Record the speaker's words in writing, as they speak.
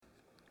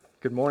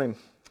Good morning.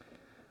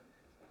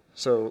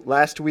 So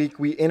last week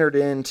we entered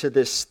into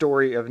this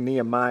story of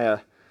Nehemiah.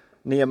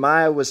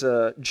 Nehemiah was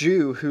a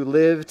Jew who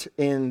lived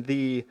in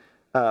the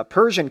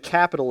Persian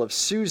capital of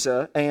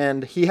Susa,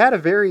 and he had a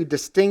very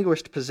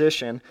distinguished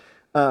position.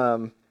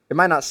 It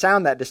might not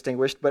sound that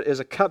distinguished, but as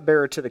a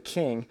cupbearer to the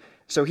king.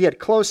 So he had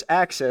close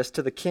access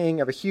to the king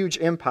of a huge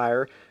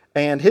empire,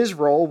 and his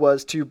role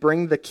was to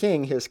bring the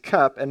king his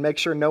cup and make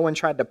sure no one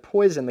tried to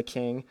poison the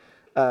king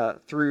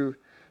through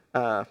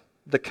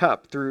the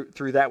cup,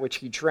 through that which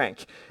he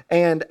drank.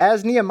 And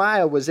as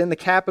Nehemiah was in the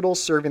capital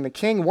serving the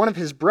king, one of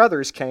his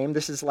brothers came.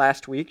 This is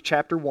last week,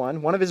 chapter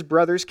 1. One of his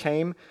brothers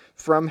came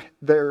from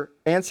their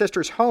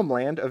ancestors'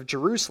 homeland of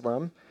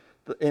Jerusalem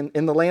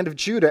in the land of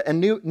Judah. And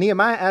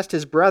Nehemiah asked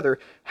his brother,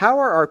 "How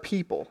are our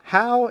people?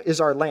 How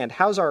is our land?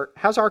 How's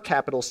our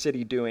capital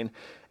city doing?"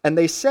 And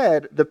they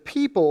said, "The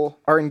people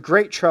are in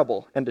great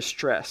trouble and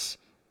distress.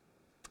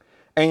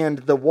 And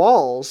the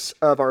walls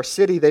of our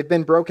city, they've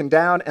been broken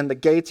down, and the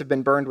gates have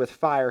been burned with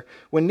fire."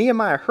 When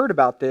Nehemiah heard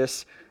about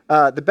this,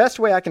 the best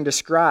way I can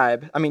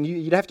describe,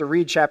 you'd have to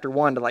read chapter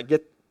 1 to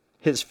get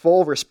his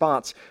full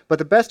response, but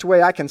the best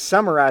way I can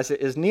summarize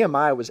it is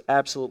Nehemiah was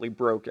absolutely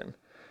broken.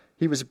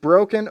 He was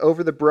broken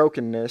over the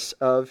brokenness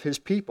of his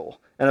people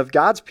and of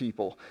God's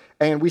people.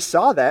 And we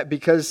saw that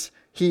because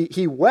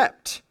he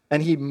wept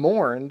and he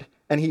mourned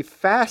and he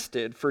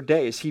fasted for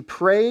days. He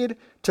prayed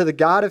to the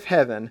God of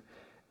heaven,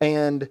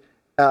 and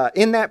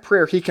in that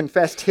prayer, he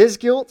confessed his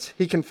guilt.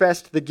 He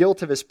confessed the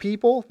guilt of his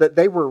people, that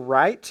they were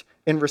right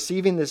in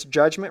receiving this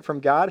judgment from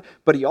God.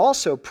 But he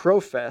also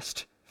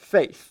professed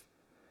faith,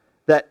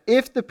 that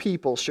if the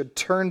people should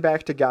turn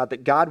back to God,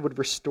 that God would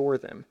restore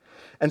them.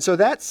 And so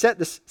that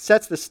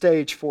sets the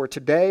stage for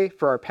today,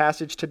 for our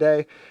passage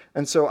today.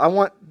 And so I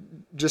want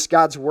just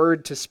God's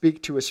word to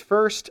speak to us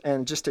first,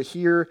 and just to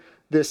hear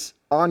this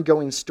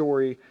ongoing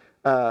story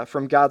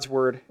from God's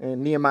word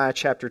in Nehemiah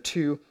chapter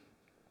 2.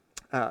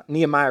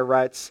 Nehemiah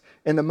writes,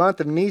 "In the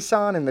month of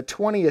Nisan, in the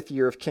 20th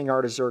year of King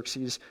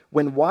Artaxerxes,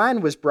 when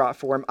wine was brought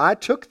for him, I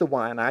took the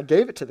wine, I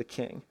gave it to the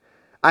king.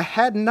 I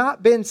had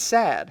not been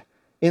sad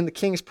in the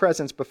king's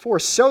presence before.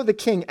 So the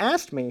king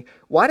asked me,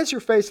 'Why does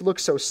your face look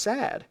so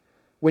sad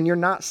when you're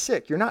not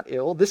sick? You're not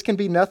ill. This can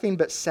be nothing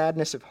but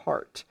sadness of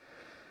heart.'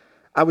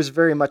 I was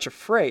very much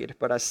afraid,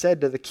 but I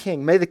said to the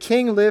king, 'May the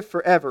king live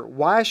forever.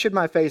 Why should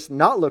my face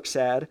not look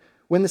sad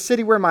when the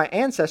city where my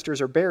ancestors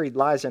are buried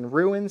lies in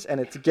ruins and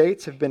its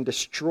gates have been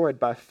destroyed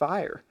by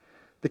fire?'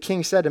 The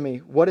king said to me,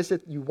 'What is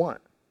it you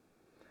want?'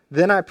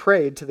 Then I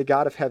prayed to the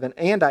God of heaven,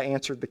 and I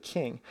answered the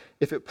king,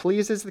 'If it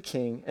pleases the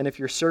king, and if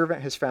your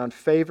servant has found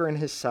favor in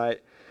his sight,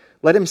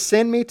 let him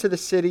send me to the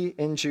city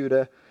in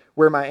Judah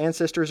where my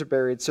ancestors are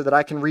buried, so that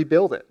I can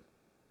rebuild it.'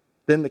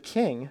 Then the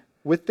king,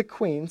 with the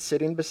queen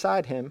sitting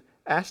beside him,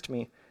 asked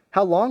me,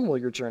 'How long will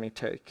your journey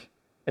take?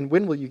 And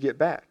when will you get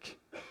back?'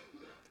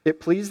 It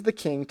pleased the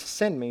king to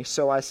send me,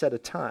 so I set a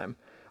time.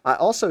 I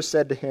also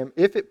said to him,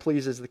 'If it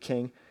pleases the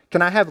king,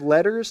 can I have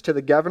letters to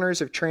the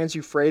governors of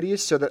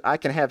Trans-Euphrates so that I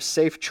can have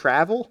safe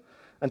travel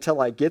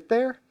until I get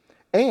there?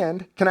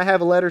 And can I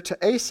have a letter to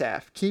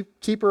Asaph,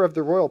 keeper of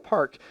the royal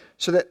park,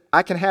 so that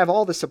I can have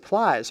all the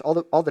supplies,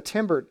 all the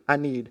timber I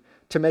need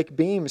to make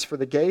beams for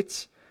the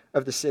gates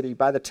of the city,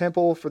 by the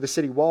temple, for the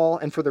city wall,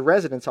 and for the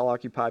residence I'll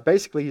occupy?'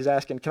 Basically, he's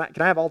asking, can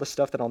I have all the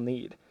stuff that I'll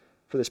need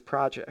for this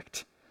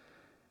project?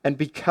 And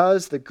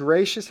because the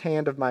gracious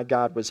hand of my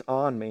God was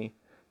on me,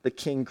 the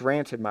king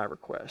granted my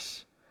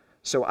requests.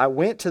 So I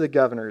went to the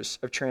governors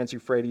of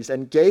Trans-Euphrates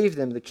and gave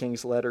them the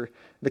king's letter.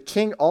 The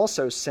king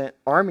also sent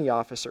army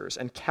officers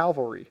and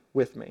cavalry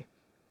with me.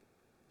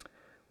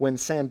 When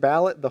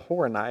Sanballat the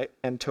Horonite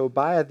and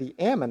Tobiah the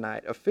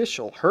Ammonite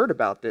official heard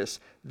about this,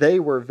 they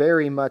were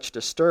very much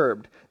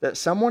disturbed that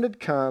someone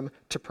had come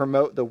to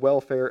promote the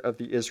welfare of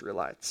the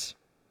Israelites.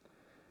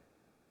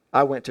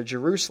 I went to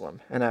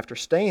Jerusalem, and after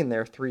staying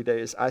there 3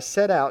 days, I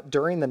set out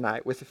during the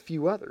night with a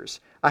few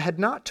others. I had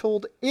not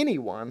told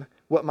anyone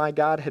what my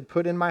God had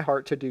put in my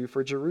heart to do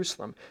for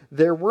Jerusalem.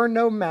 There were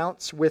no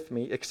mounts with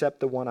me except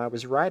the one I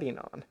was riding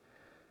on.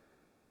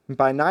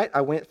 By night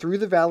I went through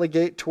the valley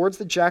gate towards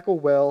the Jackal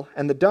Well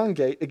and the Dung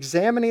Gate,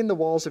 examining the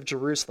walls of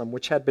Jerusalem,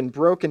 which had been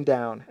broken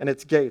down, and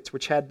its gates,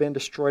 which had been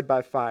destroyed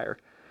by fire.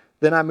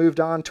 Then I moved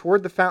on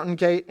toward the Fountain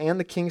Gate and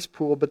the King's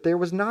Pool, but there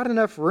was not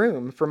enough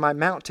room for my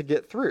mount to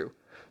get through.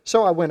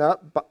 So I went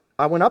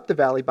up the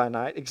valley by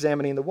night,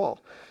 examining the wall.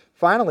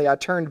 Finally, I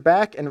turned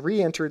back and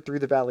re-entered through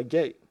the valley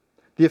gate.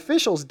 The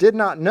officials did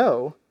not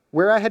know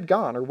where I had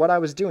gone or what I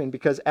was doing,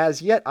 because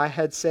as yet I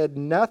had said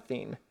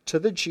nothing to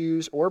the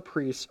Jews or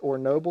priests or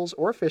nobles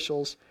or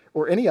officials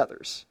or any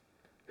others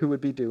who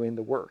would be doing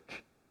the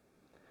work.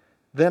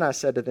 Then I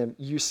said to them,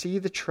 'You see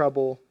the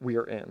trouble we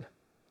are in.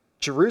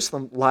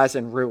 Jerusalem lies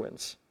in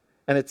ruins,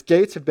 and its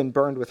gates have been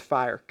burned with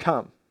fire.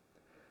 Come,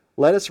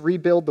 let us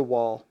rebuild the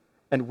wall,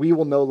 and we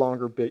will no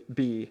longer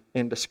be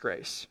in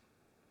disgrace.'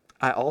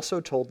 I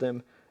also told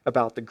them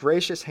about the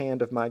gracious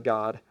hand of my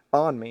God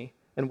on me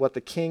and what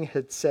the king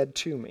had said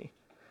to me.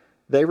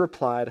 They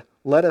replied,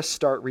 'Let us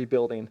start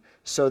rebuilding.'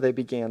 So they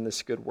began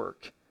this good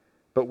work.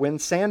 But when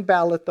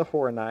Sanballat the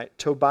Horonite,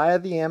 Tobiah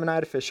the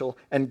Ammonite official,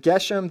 and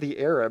Geshem the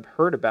Arab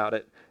heard about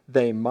it,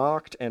 they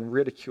mocked and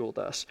ridiculed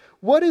us.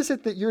 What is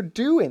it that you're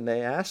doing,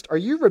 they asked. Are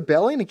you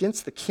rebelling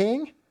against the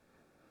king?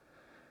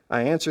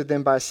 I answered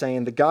them by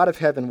saying, the God of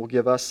heaven will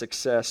give us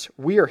success.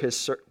 We,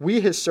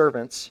 his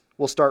servants,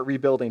 will start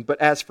rebuilding. But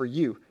as for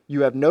you,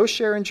 you have no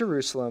share in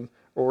Jerusalem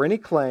or any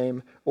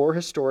claim or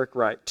historic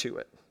right to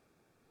it.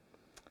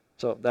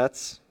 So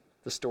that's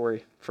the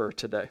story for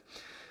today.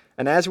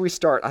 And as we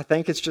start, I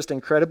think it's just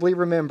incredibly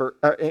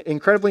important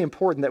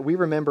that we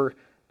remember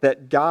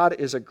that God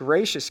is a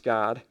gracious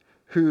God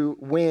who,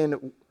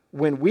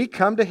 when we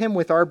come to him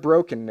with our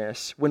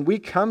brokenness, when we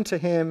come to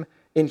him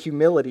in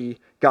humility,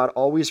 God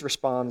always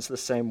responds the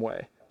same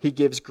way. He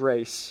gives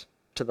grace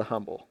to the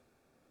humble.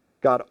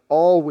 God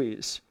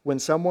always, when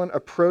someone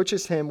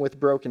approaches him with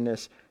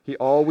brokenness, he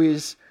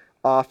always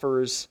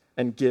offers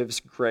and gives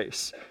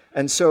grace.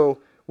 And so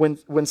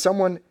when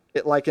someone,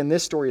 like in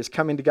this story, is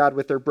coming to God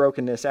with their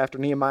brokenness after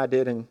Nehemiah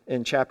did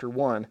in chapter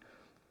 1,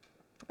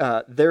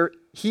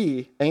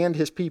 he and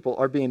his people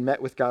are being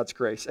met with God's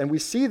grace. And we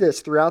see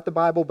this throughout the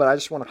Bible, but I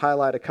just want to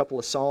highlight a couple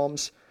of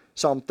Psalms.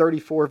 Psalm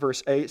 34,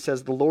 verse 8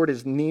 says, the Lord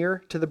is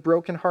near to the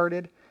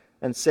brokenhearted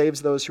and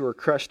saves those who are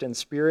crushed in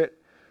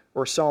spirit.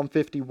 Or Psalm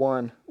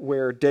 51,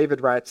 where David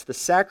writes, the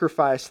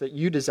sacrifice that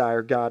you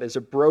desire, God, is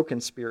a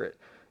broken spirit.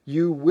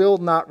 You will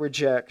not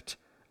reject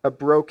a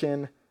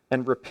broken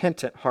and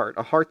repentant heart,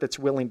 a heart that's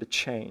willing to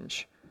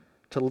change,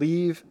 to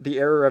leave the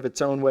error of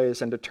its own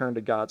ways and to turn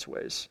to God's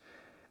ways.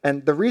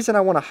 And the reason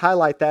I want to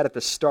highlight that at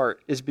the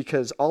start is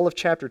because all of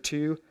chapter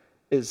 2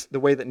 is the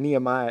way that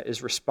Nehemiah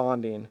is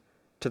responding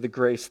to the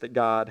grace that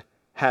God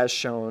has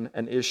shown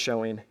and is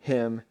showing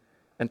him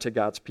and to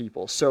God's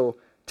people. So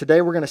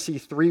today we're going to see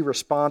 3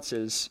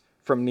 responses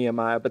from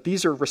Nehemiah, but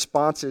these are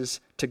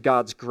responses to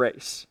God's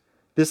grace.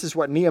 This is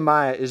what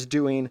Nehemiah is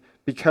doing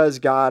because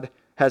God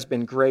has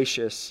been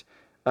gracious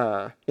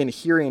in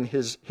hearing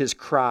his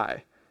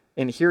cry,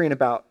 in hearing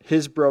about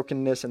his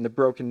brokenness and the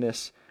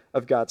brokenness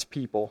of God's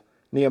people.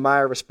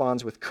 Nehemiah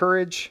responds with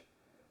courage,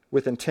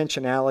 with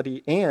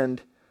intentionality,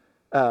 and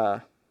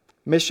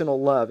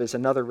missional love is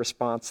another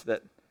response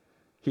that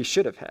he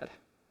should have had.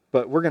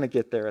 But we're going to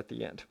get there at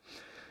the end.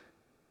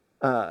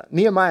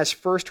 Nehemiah's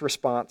first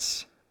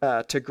response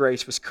to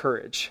grace was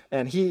courage.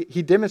 And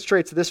he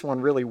demonstrates this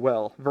one really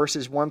well.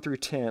 Verses 1 through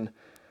 10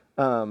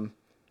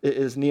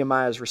 is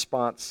Nehemiah's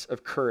response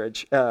of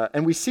courage.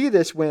 And we see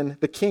this when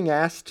the king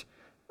asked,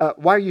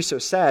 why are you so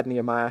sad,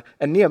 Nehemiah?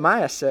 And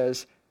Nehemiah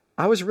says,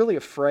 I was really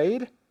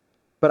afraid,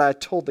 but I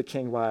told the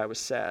king why I was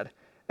sad.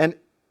 And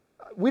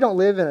we don't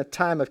live in a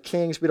time of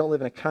kings. We don't live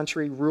in a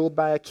country ruled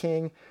by a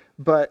king.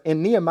 But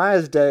in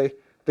Nehemiah's day,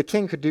 the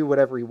king could do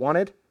whatever he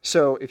wanted.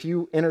 So if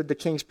you entered the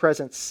king's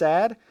presence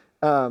sad,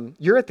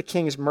 you're at the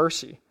king's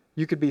mercy.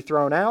 You could be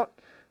thrown out.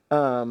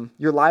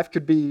 Your life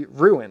could be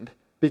ruined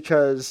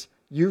because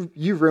you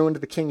ruined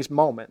the king's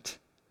moment.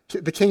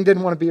 The king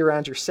didn't want to be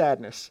around your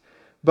sadness.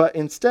 But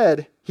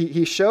instead,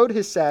 he showed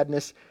his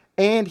sadness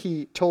and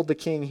he told the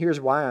king,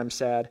 here's why I'm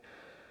sad.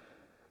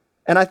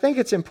 And I think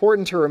it's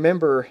important to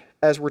remember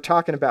as we're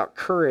talking about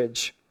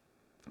courage,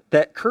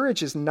 that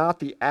courage is not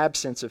the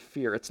absence of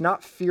fear. It's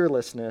not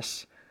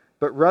fearlessness,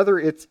 but rather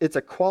it's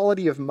a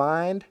quality of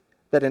mind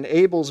that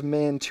enables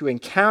men to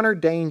encounter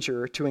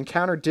danger, to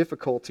encounter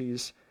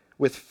difficulties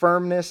with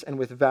firmness and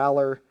with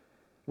valor,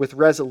 with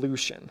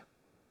resolution.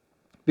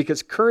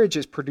 Because courage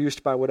is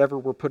produced by whatever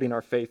we're putting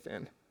our faith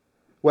in.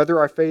 Whether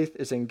our faith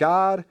is in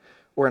God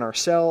or in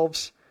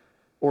ourselves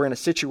or in a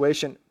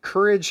situation,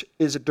 courage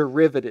is a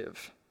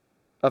derivative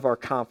of our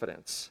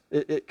confidence.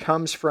 It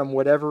comes from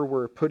whatever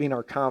we're putting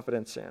our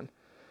confidence in.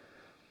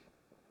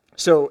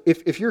 So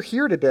if you're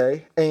here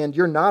today and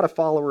you're not a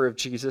follower of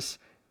Jesus,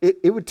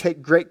 it would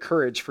take great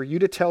courage for you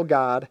to tell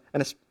God,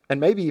 and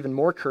maybe even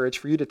more courage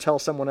for you to tell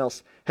someone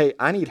else, hey,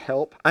 I need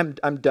help.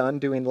 I'm done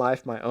doing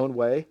life my own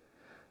way.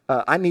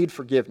 I need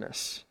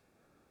forgiveness.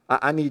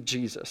 I need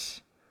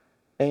Jesus.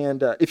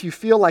 And if you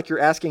feel like you're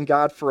asking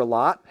God for a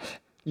lot,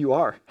 you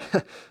are.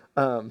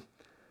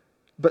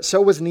 But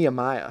so was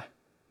Nehemiah.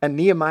 And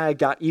Nehemiah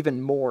got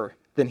even more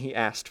than he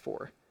asked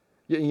for.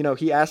 You know,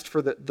 he asked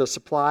for the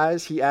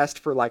supplies. He asked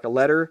for like a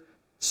letter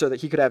so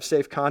that he could have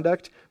safe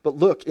conduct. But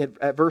look,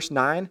 at verse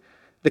 9,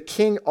 the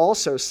king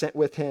also sent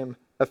with him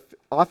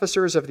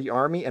officers of the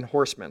army and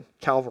horsemen,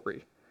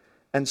 cavalry.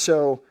 And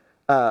so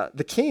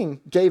the king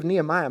gave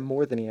Nehemiah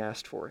more than he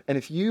asked for. And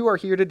if you are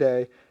here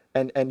today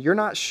and you're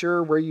not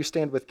sure where you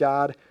stand with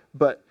God,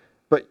 but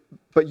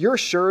you're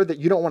sure that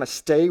you don't want to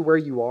stay where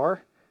you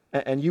are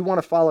and you want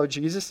to follow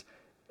Jesus,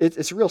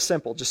 it's real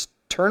simple. Just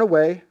turn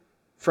away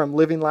from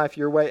living life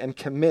your way and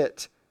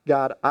commit,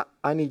 God,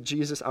 I need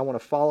Jesus. I want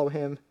to follow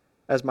him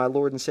as my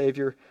Lord and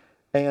Savior.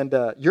 And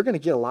you're going to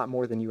get a lot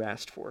more than you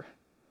asked for.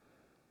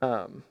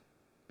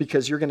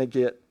 Because you're going to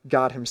get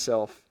God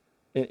himself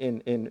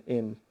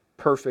in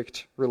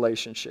perfect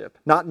relationship.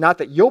 Not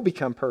that you'll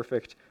become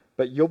perfect,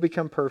 but you'll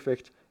become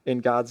perfect in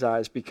God's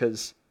eyes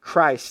because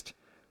Christ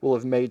will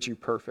have made you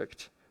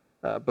perfect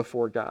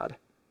before God.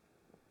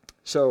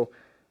 So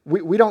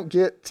we don't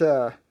get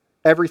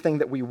everything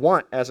that we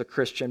want as a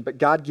Christian, but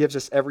God gives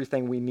us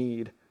everything we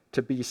need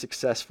to be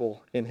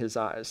successful in his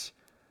eyes.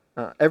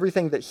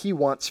 Everything that he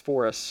wants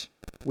for us,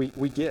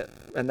 we get,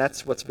 and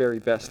that's what's very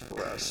best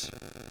for us.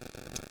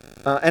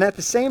 And at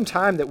the same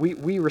time that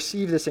we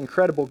receive this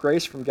incredible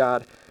grace from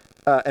God,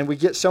 and we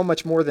get so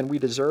much more than we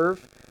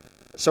deserve,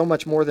 so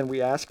much more than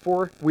we ask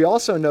for, we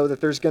also know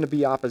that there's going to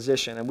be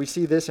opposition. And we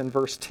see this in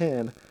verse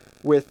 10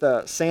 with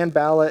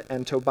Sanballat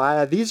and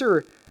Tobiah. These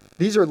are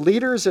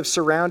leaders of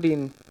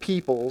surrounding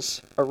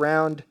peoples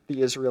around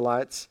the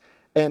Israelites.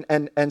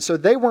 And so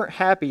they weren't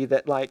happy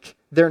that like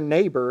their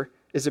neighbor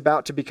is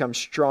about to become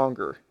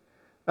stronger.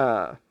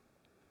 And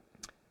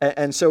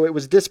so it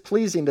was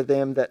displeasing to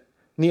them that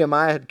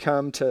Nehemiah had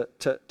come to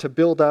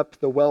build up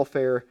the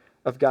welfare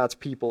of God's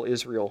people,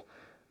 Israel.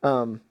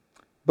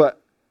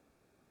 But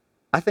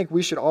I think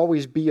we should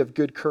always be of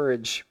good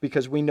courage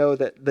because we know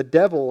that the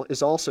devil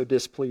is also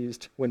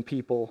displeased when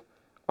people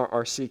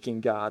are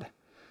seeking God.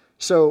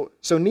 So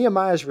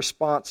Nehemiah's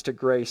response to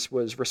grace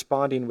was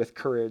responding with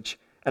courage.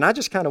 And I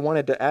just kind of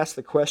wanted to ask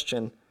the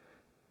question,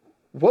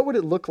 what would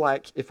it look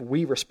like if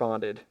we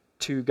responded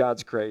to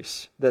God's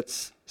grace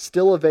that's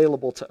still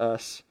available to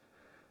us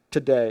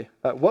today?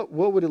 What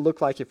would it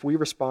look like if we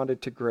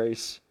responded to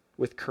grace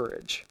with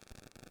courage?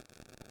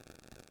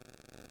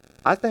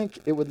 I think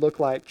it would look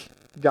like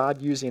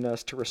God using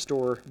us to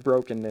restore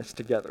brokenness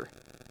together.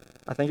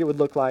 I think it would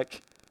look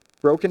like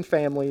broken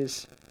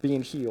families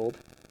being healed,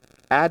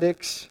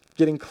 addicts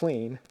getting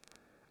clean.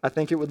 I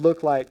think it would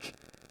look like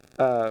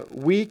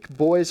weak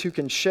boys who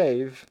can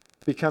shave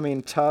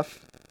becoming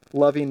tough,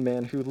 loving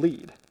men who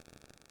lead.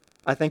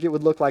 I think it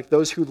would look like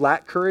those who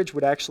lack courage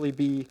would actually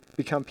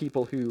become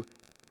people who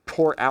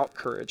pour out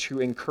courage, who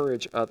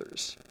encourage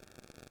others.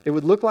 It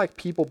would look like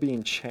people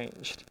being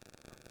changed,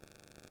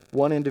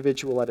 one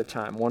individual at a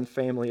time, one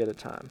family at a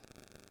time.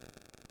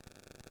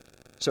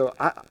 So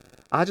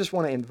I just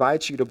want to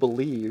invite you to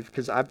believe,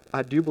 because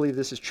I do believe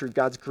this is true.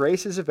 God's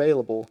grace is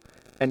available,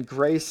 and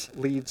grace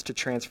leads to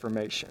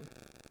transformation.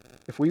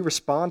 If we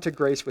respond to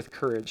grace with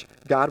courage,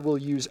 God will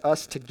use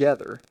us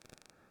together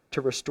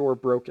to restore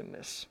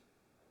brokenness.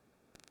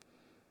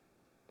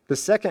 The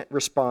second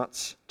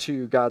response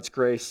to God's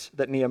grace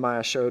that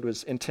Nehemiah showed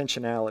was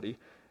intentionality.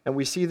 And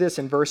we see this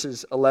in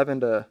verses 11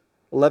 to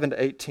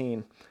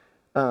 18.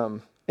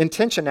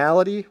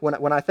 Intentionality,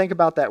 when I think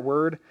about that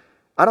word,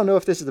 I don't know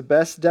if this is the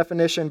best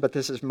definition, but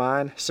this is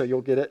mine, so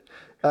you'll get it.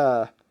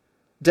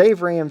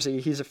 Dave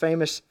Ramsey, he's a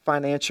famous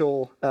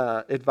financial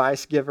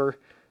advice giver,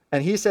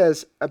 and he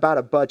says about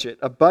a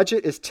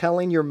budget is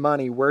telling your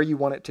money where you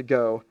want it to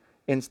go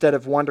instead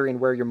of wondering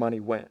where your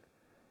money went.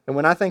 And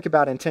when I think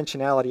about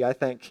intentionality, I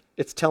think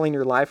it's telling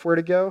your life where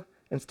to go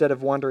instead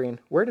of wondering,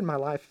 where did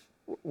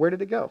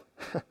it go?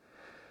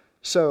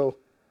 So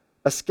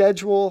a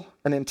schedule,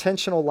 an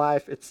intentional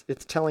life,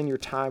 it's telling your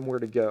time where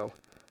to go.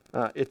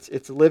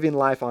 It's living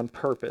life on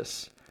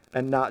purpose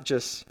and not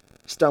just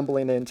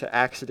stumbling into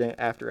accident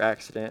after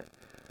accident.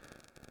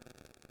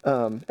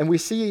 And we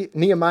see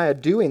Nehemiah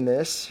doing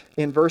this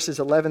in verses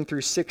 11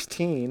 through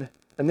 16.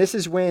 And this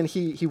is when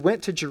he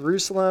went to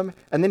Jerusalem,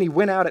 and then he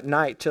went out at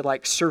night to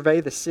like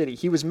survey the city.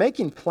 He was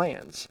making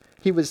plans.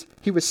 He was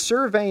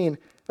surveying,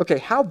 okay,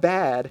 how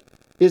bad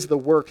is the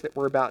work that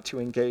we're about to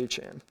engage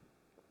in?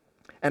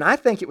 And I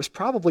think it was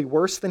probably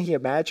worse than he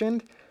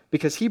imagined,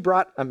 because he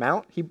brought a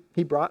mount,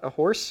 he brought a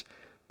horse,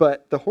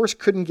 but the horse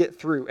couldn't get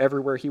through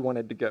everywhere he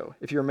wanted to go.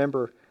 If you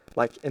remember,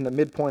 like in the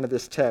midpoint of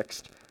this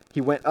text,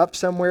 he went up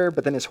somewhere,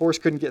 but then his horse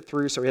couldn't get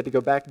through, so he had to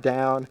go back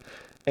down.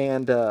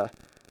 And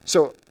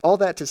so all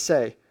that to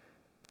say,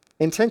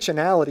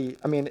 intentionality,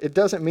 I mean, it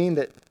doesn't mean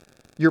that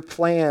your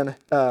plan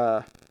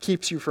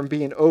keeps you from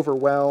being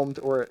overwhelmed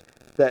or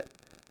that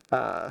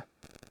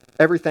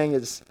everything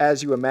is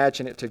as you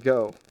imagine it to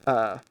go.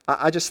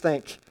 I just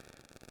think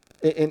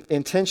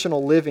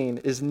intentional living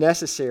is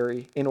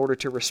necessary in order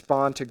to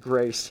respond to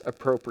grace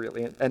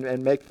appropriately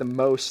and make the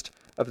most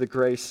of the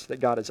grace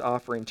that God is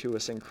offering to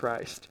us in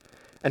Christ.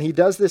 And he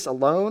does this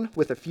alone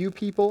with a few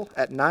people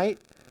at night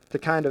to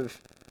kind of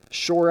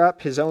shore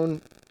up his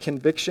own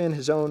conviction,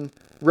 his own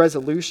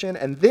resolution,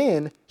 and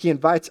then he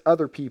invites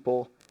other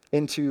people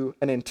into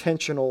an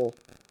intentional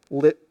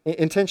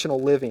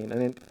living,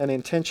 an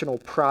intentional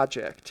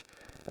project.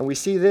 And we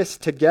see this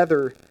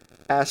together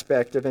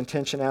aspect of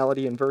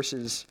intentionality in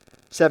verses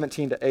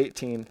 17 to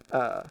 18,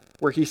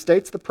 where he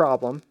states the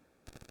problem.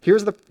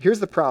 Here's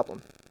the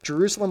problem.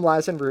 Jerusalem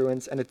lies in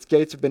ruins and its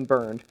gates have been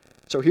burned.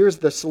 So here's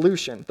the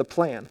solution, the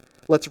plan.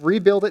 Let's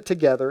rebuild it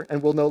together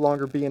and we'll no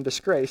longer be in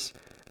disgrace.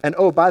 And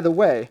oh, by the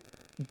way,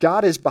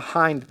 God is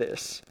behind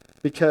this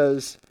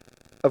because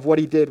of what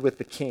he did with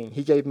the king.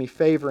 He gave me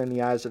favor in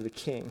the eyes of the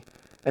king.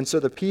 And so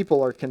the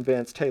people are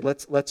convinced, hey,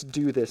 let's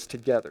do this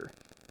together.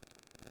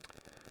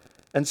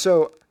 And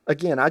so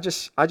again, I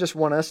just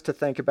want us to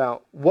think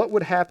about what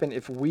would happen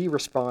if we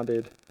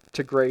responded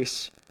to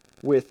grace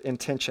with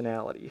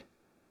intentionality.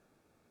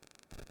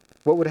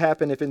 What would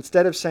happen if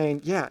instead of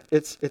saying, yeah,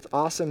 it's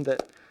awesome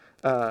that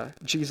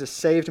Jesus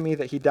saved me,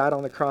 that he died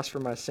on the cross for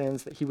my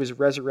sins, that he was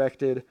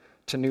resurrected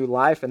to new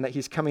life and that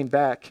he's coming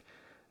back,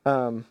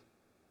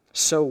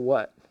 so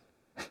what?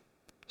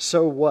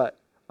 So what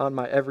on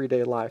my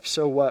everyday life?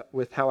 So what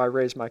with how I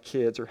raise my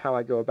kids or how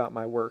I go about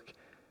my work?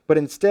 But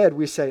instead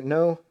we say,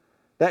 no,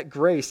 that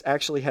grace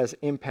actually has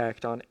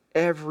impact on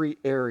every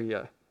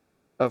area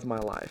of my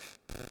life.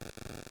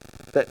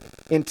 That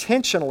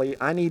intentionally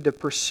I need to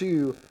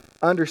pursue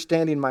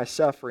understanding my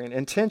suffering.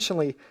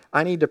 Intentionally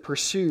I need to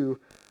pursue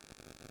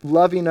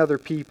loving other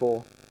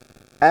people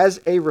as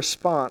a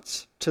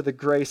response to the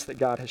grace that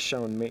God has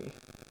shown me.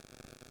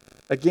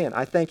 Again,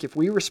 I think if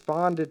we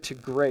responded to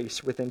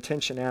grace with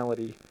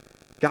intentionality,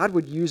 God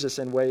would use us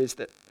in ways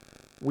that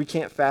we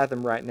can't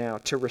fathom right now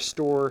to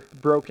restore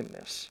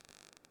brokenness.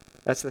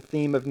 That's the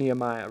theme of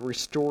Nehemiah,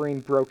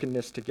 restoring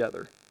brokenness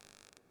together.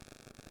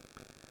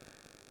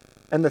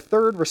 And the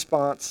third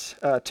response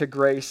to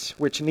grace,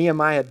 which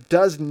Nehemiah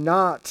does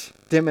not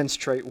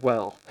demonstrate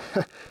well,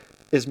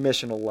 is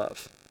missional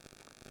love.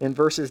 In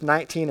verses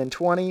 19 and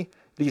 20,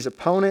 these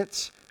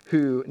opponents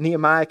who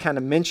Nehemiah kind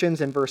of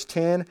mentions in verse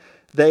 10,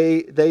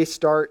 they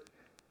start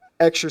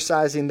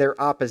exercising their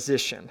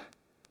opposition.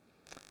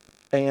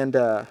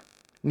 And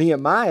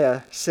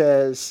Nehemiah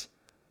says,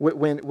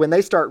 when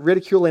they start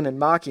ridiculing and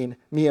mocking,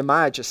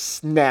 Nehemiah just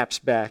snaps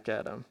back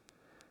at them.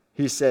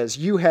 He says,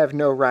 you have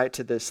no right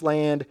to this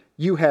land.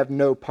 You have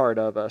no part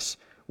of us.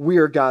 We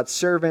are God's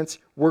servants.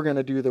 We're going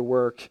to do the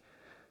work.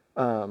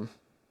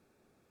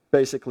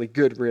 Basically,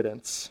 good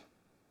riddance.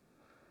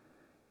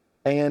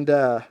 And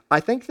I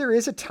think there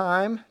is a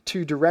time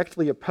to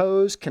directly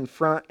oppose,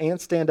 confront, and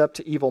stand up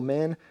to evil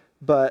men,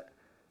 but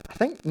I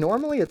think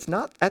normally it's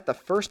not at the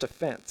first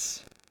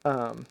offense.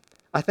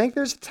 I think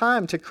there's a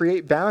time to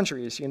create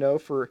boundaries,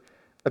 for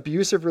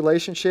abusive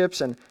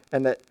relationships and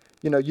that,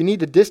 you need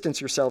to distance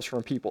yourselves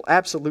from people.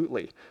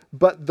 Absolutely.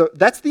 But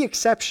that's the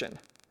exception.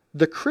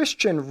 The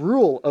Christian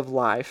rule of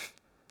life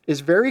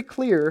is very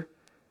clear.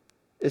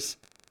 It's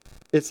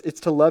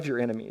to love your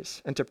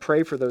enemies and to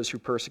pray for those who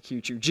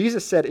persecute you.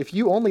 Jesus said, if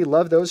you only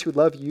love those who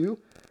love you,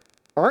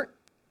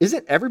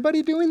 isn't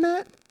everybody doing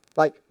that?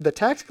 Like the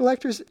tax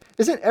collectors,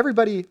 isn't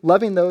everybody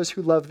loving those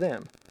who love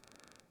them?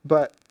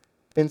 But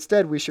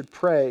instead, we should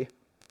pray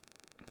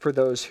for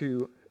those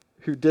who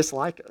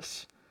dislike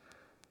us.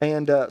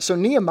 And so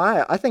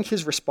Nehemiah, I think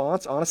his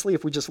response, honestly,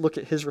 if we just look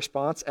at his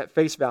response at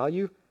face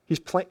value, he's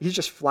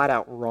just flat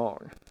out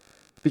wrong.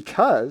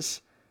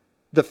 Because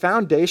the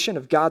foundation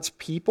of God's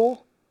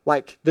people,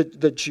 like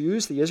the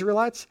Jews, the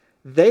Israelites,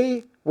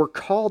 they were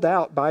called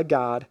out by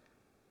God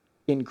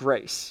in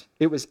grace.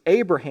 It was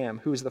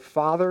Abraham who was the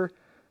father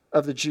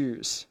of the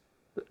Jews.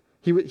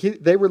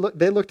 They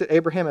looked at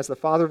Abraham as the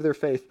father of their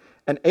faith,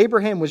 and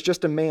Abraham was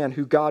just a man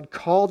who God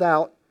called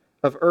out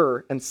of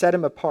Ur and set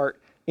him apart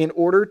in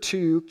order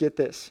to, get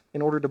this,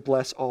 in order to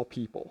bless all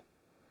people.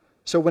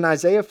 So when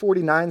Isaiah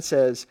 49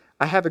 says,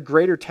 I have a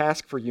greater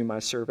task for you, my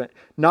servant,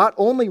 not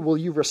only will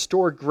you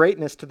restore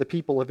greatness to the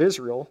people of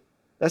Israel,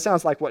 that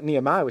sounds like what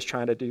Nehemiah was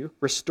trying to do,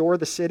 restore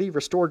the city,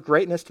 restore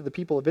greatness to the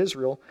people of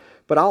Israel,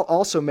 but I'll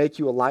also make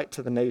you a light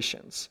to the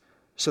nations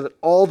so that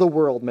all the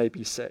world may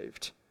be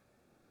saved.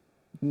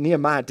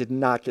 Nehemiah did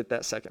not get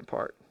that second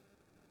part.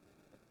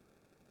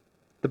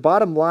 The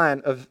bottom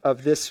line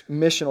of this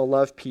missional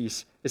love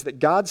piece is that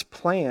God's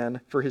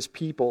plan for his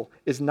people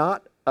is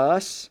not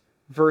us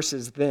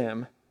versus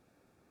them.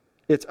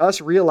 It's us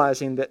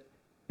realizing that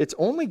it's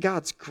only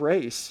God's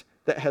grace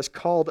that has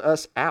called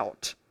us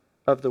out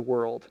of the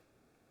world.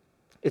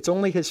 It's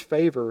only his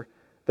favor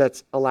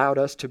that's allowed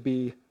us to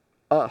be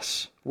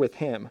us with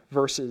him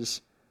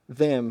versus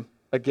them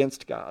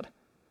against God.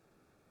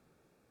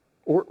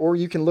 Or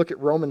you can look at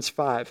Romans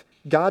 5.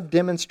 God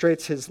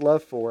demonstrates his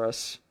love for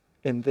us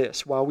in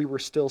this: while we were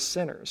still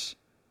sinners,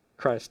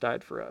 Christ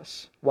died for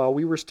us. While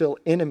we were still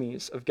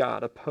enemies of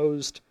God,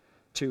 opposed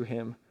to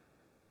him,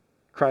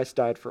 Christ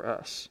died for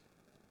us.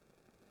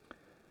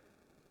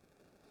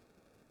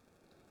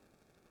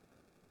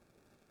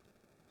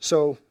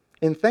 So,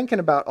 in thinking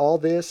about all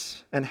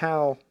this and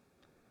how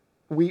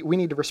we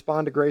need to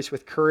respond to grace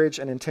with courage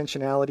and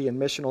intentionality and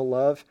missional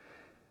love,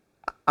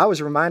 I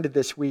was reminded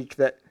this week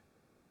that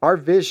our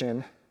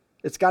vision,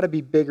 it's got to be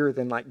bigger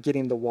than like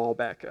getting the wall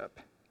back up.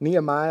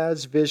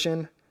 Nehemiah's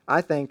vision, I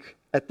think,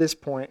 at this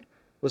point,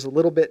 was a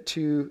little bit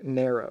too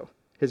narrow.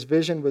 His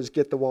vision was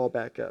get the wall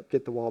back up,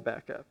 get the wall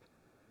back up.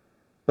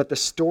 But the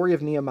story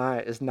of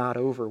Nehemiah is not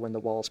over when the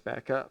wall's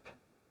back up.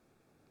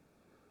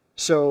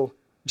 So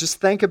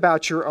just think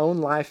about your own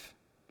life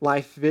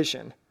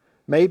vision.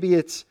 Maybe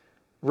it's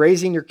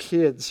raising your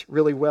kids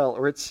really well,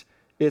 or it's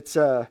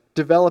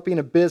developing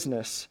a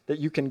business that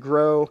you can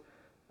grow,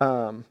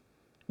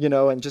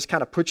 and just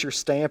kind of put your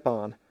stamp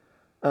on.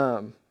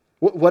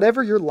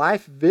 Whatever your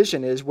life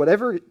vision is,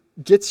 whatever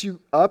gets you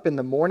up in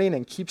the morning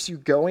and keeps you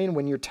going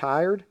when you're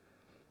tired,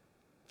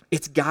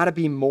 it's got to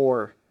be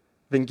more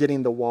than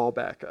getting the wall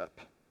back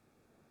up.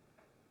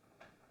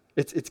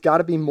 It's got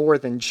to be more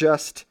than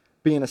just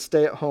being a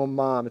stay-at-home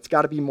mom. It's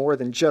got to be more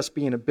than just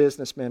being a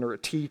businessman or a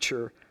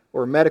teacher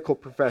or a medical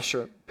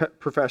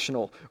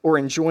professional or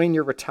enjoying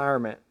your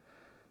retirement.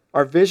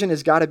 Our vision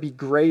has got to be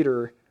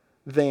greater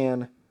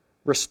than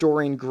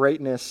restoring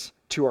greatness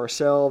to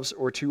ourselves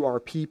or to our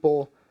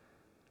people.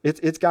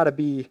 It's got to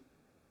be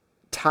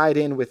tied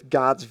in with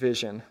God's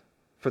vision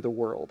for the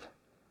world.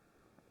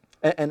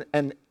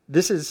 And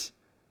this is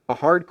a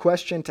hard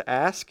question to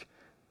ask,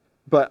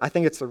 but I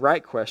think it's the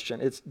right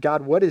question. It's,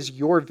 God, what is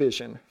your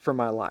vision for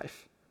my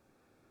life?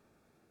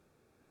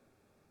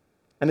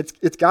 And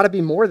it's got to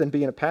be more than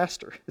being a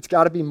pastor. It's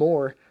got to be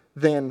more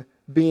than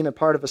being a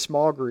part of a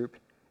small group.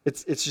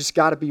 It's just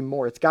got to be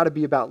more. It's got to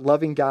be about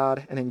loving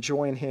God and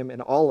enjoying Him in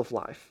all of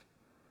life.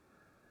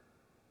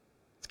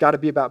 It's got to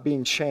be about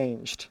being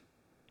changed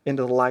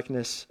into the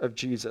likeness of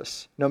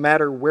Jesus, no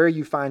matter where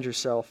you find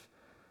yourself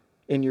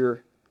in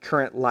your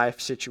current life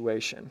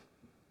situation.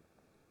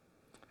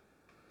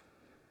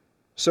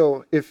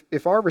 So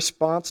if our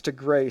response to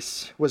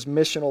grace was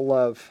missional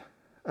love,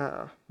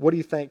 what do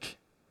you think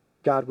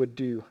God would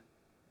do?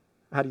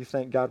 How do you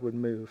think God would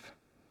move?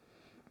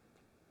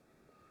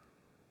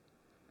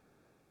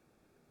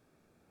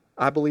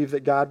 I believe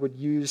that God would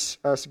use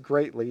us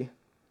greatly.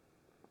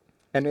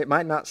 And it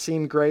might not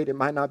seem great, it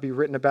might not be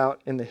written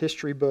about in the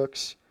history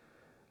books,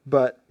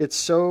 but it's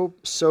so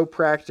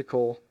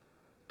practical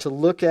to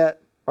look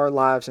at our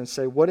lives and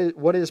say, what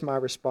is my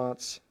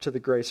response to the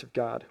grace of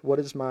God? What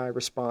is my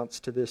response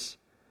to this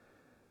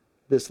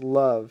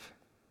love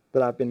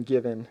that I've been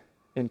given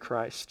in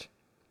Christ?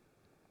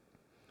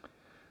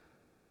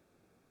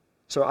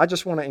 So I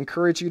just want to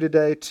encourage you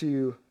today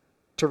to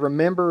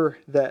remember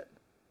that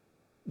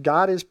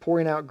God is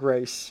pouring out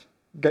grace.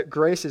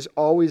 Grace is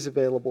always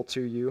available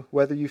to you,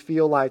 whether you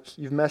feel like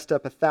you've messed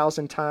up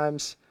 1,000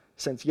 times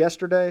since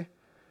yesterday,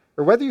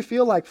 or whether you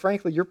feel like,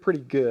 frankly, you're pretty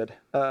good.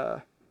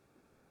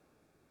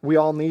 We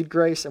all need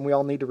grace, and we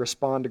all need to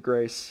respond to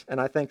grace.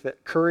 And I think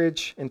that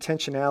courage,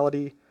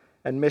 intentionality,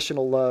 and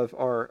missional love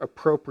are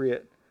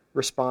appropriate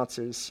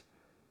responses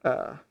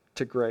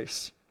to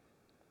grace.